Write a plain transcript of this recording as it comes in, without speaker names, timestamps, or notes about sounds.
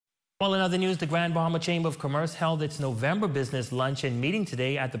Well, in other news, the Grand Bahama Chamber of Commerce held its November business lunch and meeting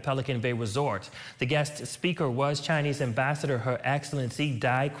today at the Pelican Bay Resort. The guest speaker was Chinese Ambassador Her Excellency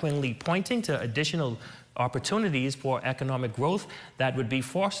Dai Qingli, pointing to additional opportunities for economic growth that would be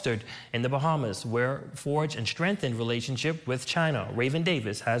fostered in the Bahamas, where forge and strengthen relationship with China. Raven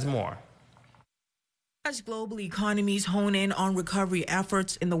Davis has more. As global economies hone in on recovery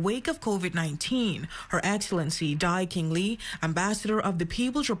efforts in the wake of COVID-19, Her Excellency Dai Qingli, Ambassador of the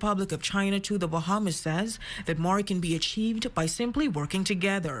People's Republic of China to the Bahamas, says that more can be achieved by simply working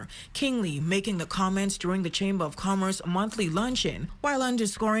together. Qingli making the comments during the Chamber of Commerce monthly luncheon, while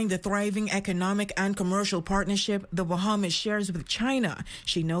underscoring the thriving economic and commercial partnership the Bahamas shares with China.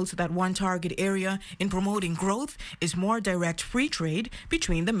 She notes that one target area in promoting growth is more direct free trade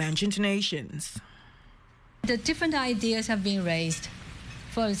between the mentioned nations. The different ideas have been raised,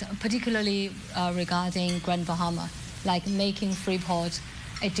 particularly regarding Grand Bahama, like making Freeport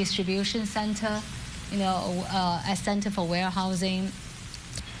a distribution center, a center for warehousing,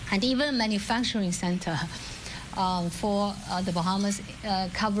 and even a manufacturing center for the Bahamas,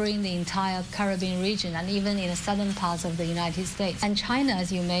 covering the entire Caribbean region and even in the southern parts of the United States. And China,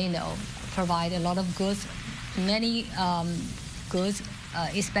 as you may know, provide a lot of goods, many goods,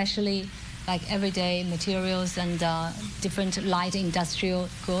 especially like everyday materials and different light industrial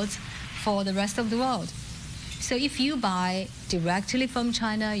goods for the rest of the world. So if you buy directly from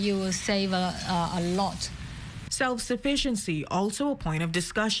China, you will save a lot. Self-sufficiency also a point of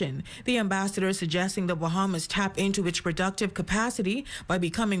discussion. The ambassador suggesting the Bahamas tap into its productive capacity by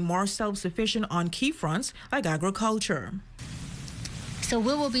becoming more self-sufficient on key fronts like agriculture. So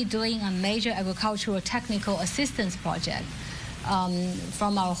we will be doing a major agricultural technical assistance project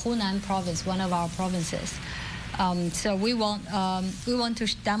from our Hunan province, one of our provinces. So we want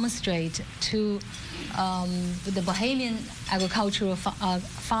to demonstrate to the Bahamian agricultural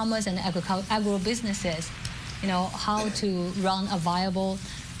farmers and agro businesses, how to run a viable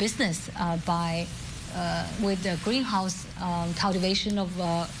business with the greenhouse cultivation of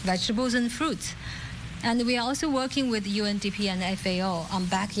vegetables and fruits. And we are also working with UNDP and FAO on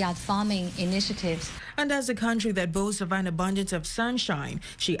backyard farming initiatives. And as a country that boasts of an abundance of sunshine,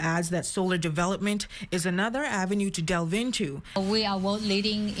 she adds that solar development is another avenue to delve into. We are world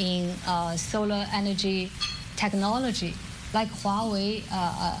leading in solar energy technology, like Huawei,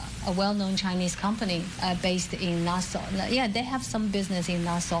 a well-known Chinese company based in Nassau. Yeah, they have some business in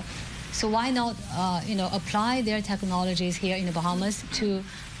Nassau. So why not, apply their technologies here in the Bahamas to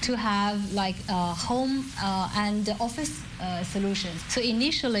have like home and office solutions. So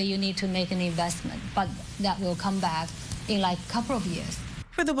initially you need to make an investment, but that will come back in like a couple of years.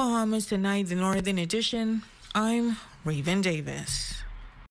 For the Bahamas Tonight, the Northern Edition, I'm Raven Davis.